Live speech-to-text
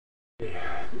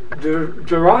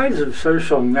the rise of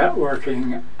social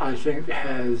networking, I think,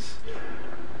 has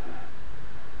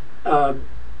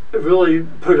really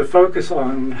put a focus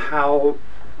on how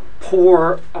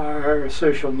poor our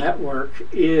social network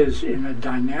is in a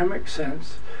dynamic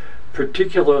sense,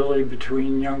 particularly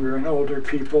between younger and older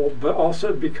people, but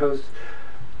also because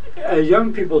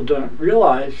young people don't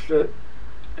realize that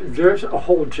there's a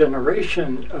whole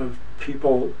generation of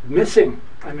people missing.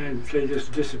 I mean, they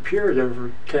just disappeared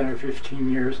over 10 or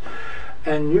 15 years,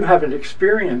 and you haven't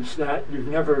experienced that. You've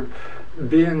never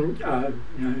been,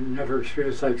 never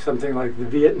experienced like something like the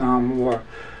Vietnam War,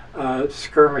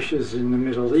 skirmishes in the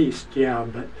Middle East, yeah,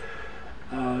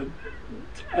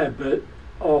 but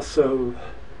also,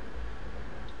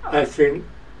 I think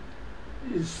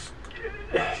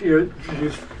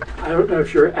I don't know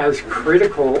if you're as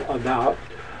critical about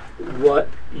what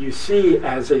you see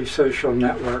as a social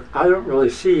network. I don't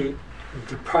really see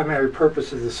the primary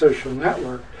purpose of the social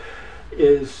network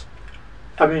is,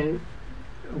 I mean,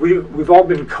 we've all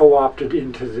been co-opted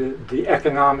into the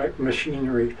economic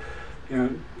machinery. You know,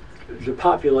 the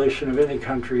population of any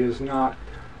country is not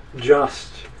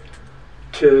just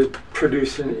to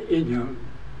produce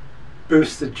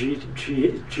boost the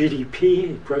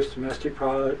GDP, gross domestic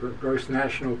product, or gross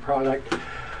national product.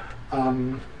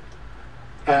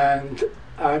 And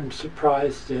I'm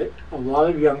surprised that a lot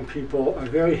of young people are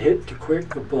very hit to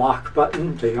quick the block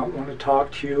button. They don't want to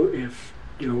talk to you if,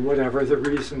 whatever the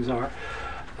reasons are.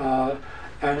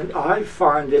 And I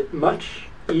find it much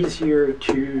easier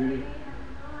to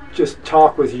just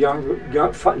talk with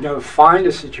find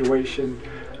a situation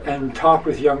and talk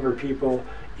with younger people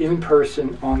in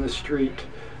person on the street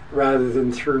rather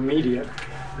than through media,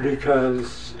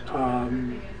 because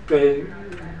they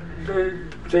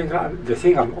think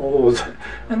I'm old,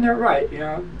 and they're right.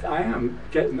 I am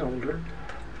getting older,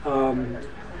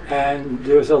 and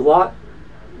there's a lot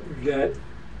that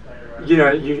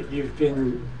you've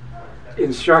been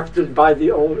instructed by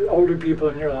the older people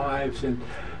in your lives and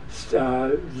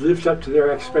lived up to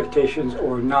their expectations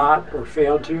or not, or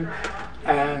failed to.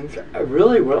 And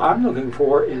really what I'm looking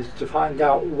for is to find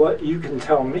out what you can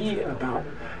tell me about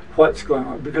what's going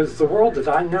on, because the world that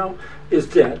I know is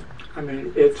dead. I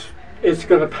mean, it's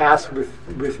going to pass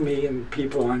with me and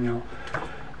people I know.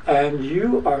 And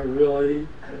you are really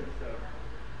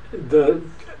you're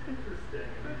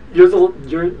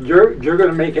going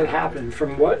to make it happen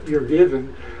from what you're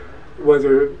given.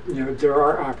 Whether there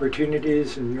are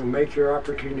opportunities and you'll make your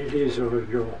opportunities, or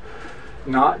you'll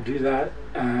not do that.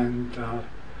 And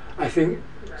I think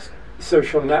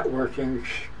social networking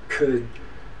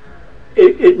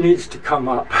it needs to come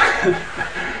up.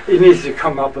 It needs to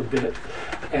come up a bit,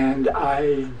 and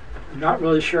I'm not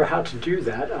really sure how to do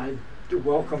that. I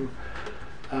welcome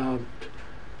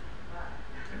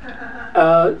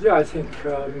I think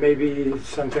maybe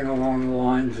something along the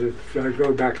lines of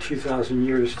go back 2,000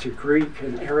 years to Greek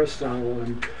and Aristotle,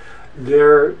 and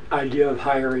their idea of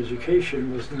higher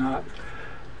education was not,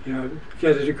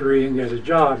 get a degree and get a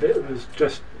job. It was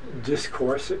just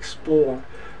discourse, explore,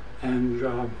 and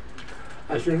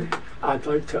I think I'd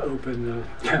like to open the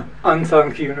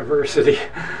Unthunk University,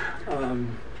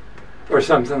 or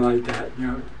something like that.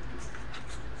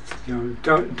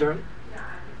 Don't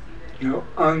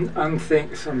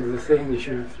unthink some of the things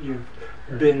you've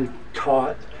been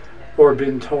taught or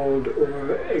been told,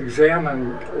 or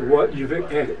examine what you've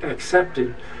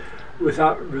accepted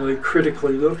without really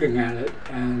critically looking at it,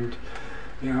 and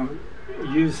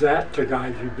use that to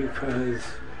guide you, because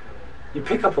you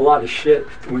pick up a lot of shit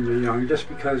when you're young, just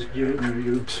because you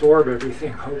absorb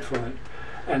everything, hopefully,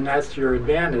 and that's your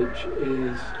advantage.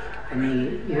 I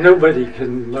mean, nobody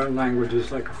can learn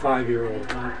languages like a 5-year-old.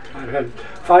 I've had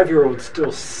 5-year-olds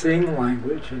still sing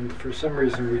language, and for some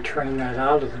reason we train that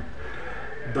out of them.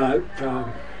 But,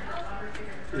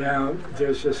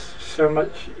 there's just so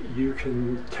much you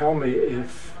can tell me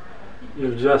if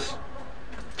you just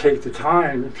take the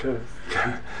time to,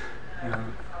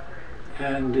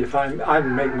 and if I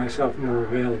make myself more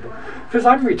available. Because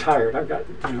I'm retired. I've got,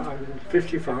 I'm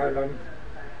 55, I'm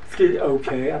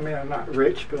okay. I mean, I'm not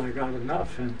rich, but I got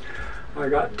enough, and I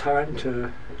got time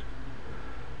to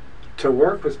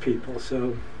work with people.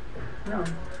 So,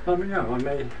 let me know.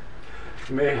 I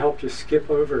may help you skip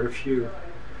over a few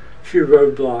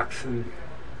roadblocks and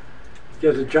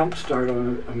get a jump start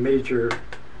on a major,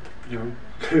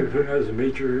 who knows, a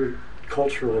major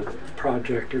cultural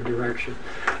project or direction.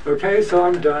 Okay, so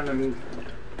I'm done, and